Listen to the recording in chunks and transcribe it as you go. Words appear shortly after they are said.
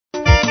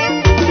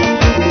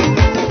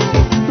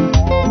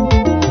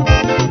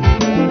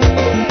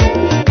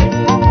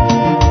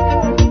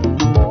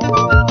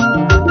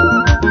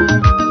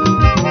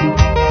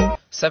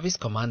Service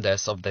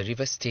commanders of the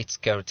River State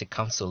Security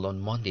Council on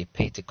Monday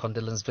paid a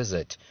condolence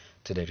visit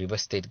to the River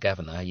State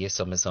Governor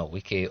Nyesom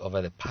Wike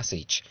over the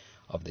passage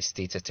of the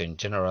State Attorney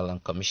General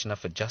and Commissioner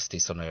for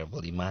Justice Honorable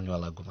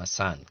Emmanuel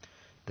Agumasan.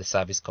 The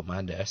service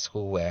commanders,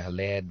 who were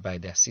led by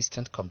the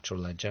Assistant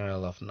Comptroller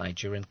General of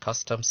Nigerian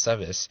Customs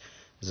Service,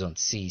 Zone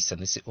C,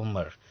 Sanusi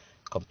Umar,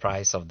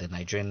 comprise of the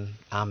Nigerian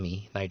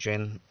Army,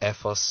 Nigerian Air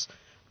Force,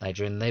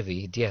 Nigerian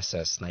Navy,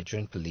 DSS,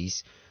 Nigerian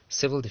Police,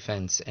 Civil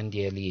Defense,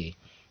 NDLEA,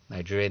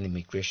 Nigerian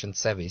Immigration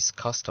Service,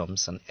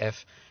 Customs, and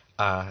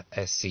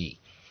FRSC.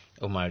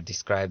 Umar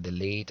described the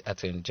late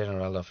Attorney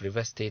General of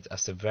River State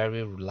as a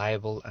very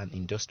reliable and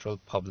industrial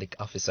public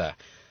officer.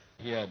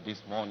 Here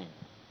this morning,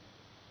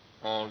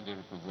 all the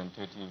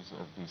representatives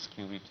of the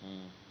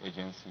security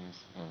agencies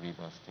in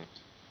River State,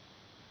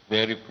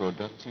 very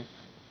productive,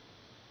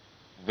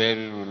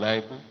 very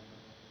reliable,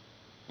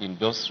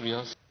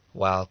 industrious.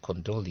 While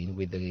condoling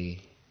with the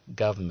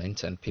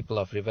government and people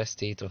of River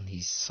State on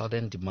his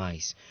sudden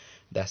demise,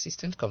 the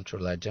Assistant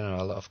Comptroller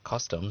General of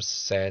Customs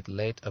said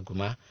late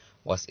Aguma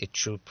was a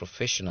true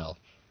professional.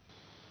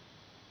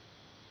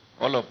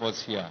 All of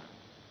us here,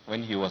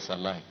 when he was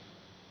alive,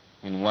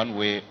 in one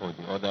way or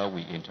the other,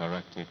 we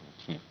interacted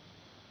with him.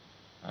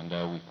 And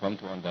we come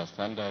to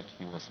understand that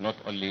he was not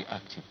only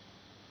active,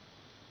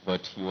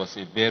 but he was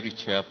a very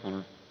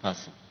cheerful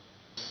person.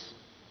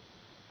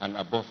 And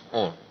above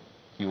all,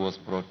 he was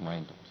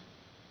broad-minded.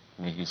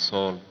 May his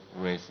soul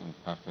rest in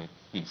perfect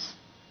peace.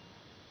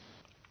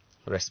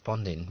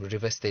 Responding,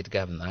 River State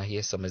Governor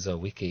Nyesom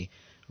Wike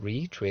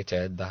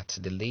reiterated that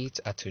the late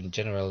Attorney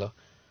General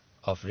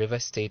of River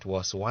State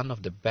was one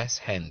of the best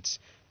hands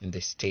in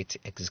the State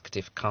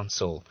Executive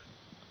Council.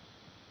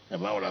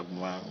 Emmanuel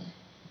Aguma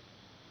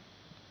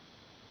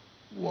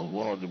was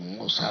one of the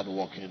most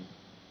hard-working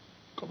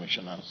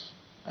commissioners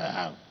I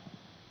have.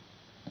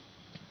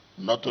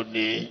 Not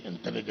only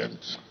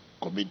intelligent,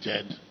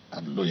 committed,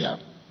 and loyal.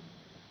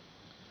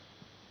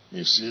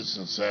 He sees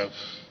himself,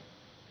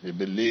 he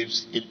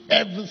believes in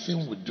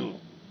everything we do.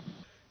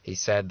 He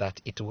said that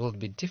it will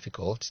be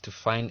difficult to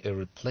find a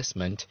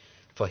replacement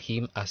for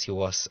him, as he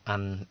was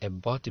an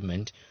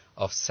embodiment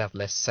of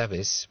selfless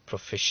service,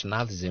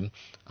 professionalism,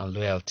 and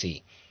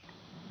loyalty.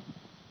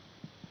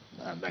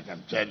 And I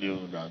can tell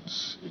you that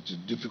it is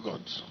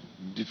difficult.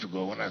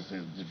 When I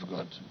say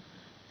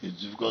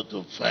it's difficult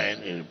to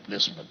find a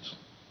replacement.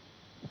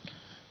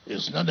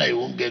 It's not that you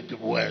won't get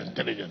people who are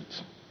intelligent,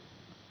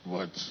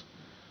 but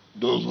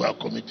those who are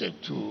committed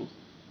to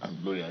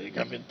and loyal. You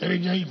can be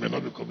intelligent, you may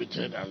not be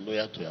committed and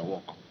loyal to your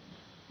work.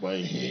 But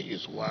he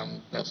is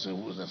one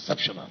person who is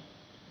exceptional.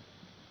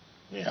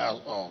 He has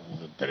all.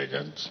 He's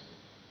intelligent,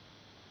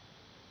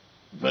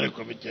 very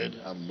committed,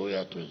 and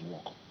loyal to his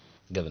work.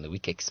 Governor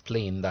Wike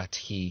explained that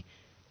he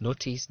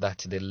noticed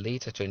that the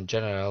late Attorney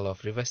General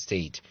of River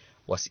State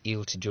was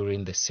ill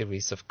during the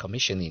series of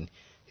commissioning.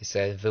 He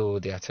said though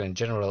the Attorney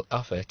General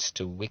offered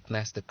to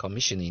witness the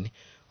commissioning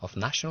of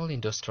National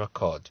Industrial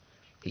Code,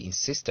 he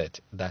insisted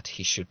that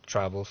he should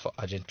travel for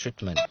urgent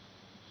treatment.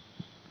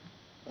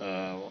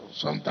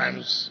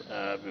 Sometimes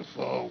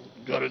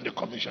during the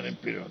commissioning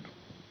period,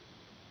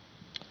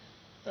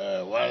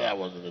 while I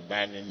was in the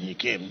dining, he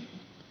came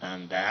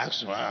and I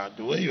asked him,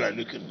 the way you are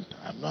looking,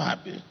 I'm not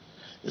happy.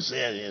 He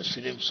said he is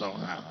feeling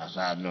somehow. I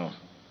said, no,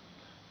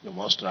 you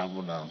must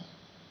travel now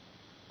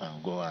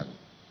and go and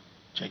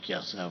check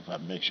yourself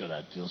and make sure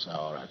that things are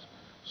all right.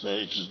 So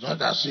it is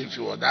not as if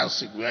you were that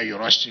sick where you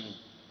rushed him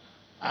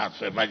out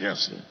for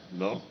emergency,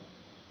 no.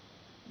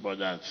 But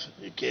that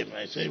he came,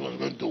 I said he was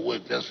going to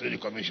wait, let's finish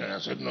the commission. I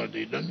said, no,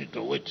 you don't need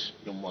to wait.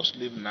 You must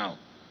leave now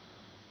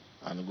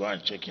and go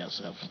and check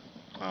yourself.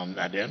 And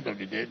at the end of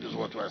the day, this is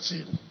what we are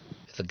seeing.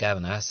 The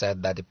governor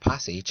said that the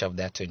passage of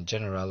the Attorney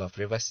General of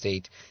River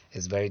State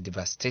is very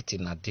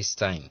devastating at this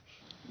time.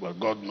 But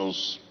God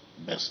knows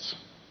best.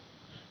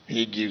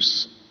 He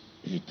gives,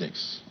 he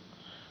takes.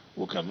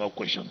 We cannot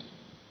question.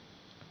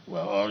 We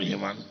are all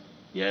human.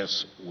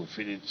 Yes, we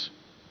feel it.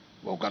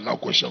 But we cannot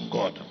question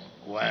God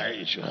why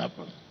it should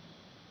happen.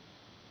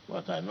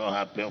 But I know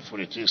how painful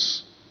it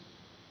is,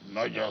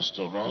 not just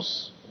to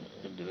us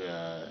in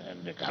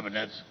the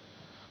cabinet,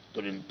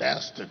 to the entire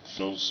state.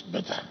 So it's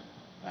better.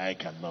 I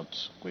cannot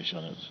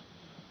question it.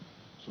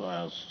 So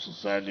I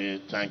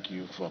sincerely thank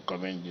you for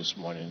coming this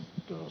morning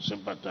to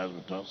sympathize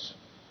with us.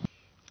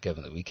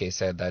 Governor Wike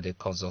said that the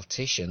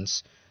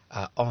consultations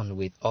are on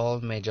with all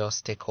major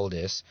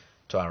stakeholders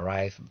to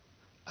arrive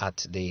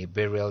at the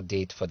burial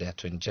date for the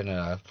Attorney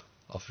General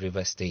of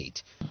River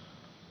State.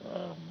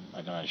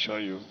 I can assure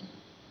you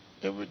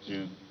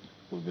everything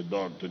will be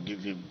done to give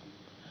him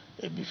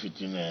a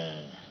befitting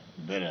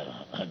burial.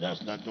 And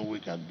there's nothing we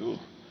can do.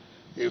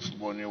 If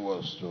money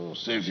was to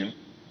save him,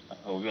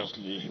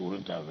 obviously he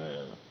wouldn't have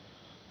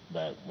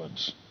died. But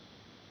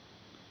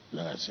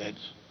like I said,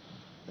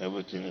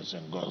 everything is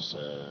in God's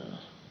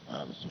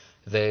hands.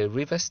 The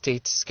River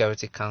State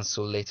Security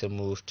Council later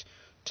moved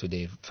to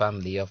the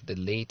family of the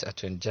late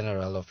Attorney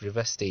General of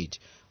River State,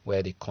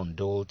 where they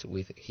condoled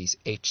with his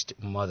aged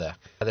mother.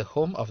 At the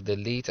home of the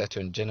late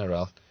Attorney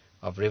General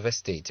of River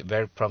State,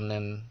 very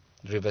prominent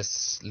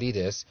Rivers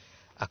leaders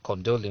are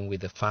condoling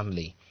with the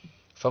family.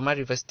 Former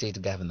Rivers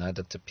State Governor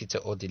Dr. Peter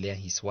Odili and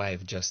his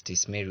wife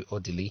Justice Mary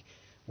Odili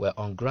were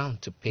on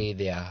ground to pay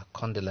their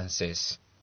condolences.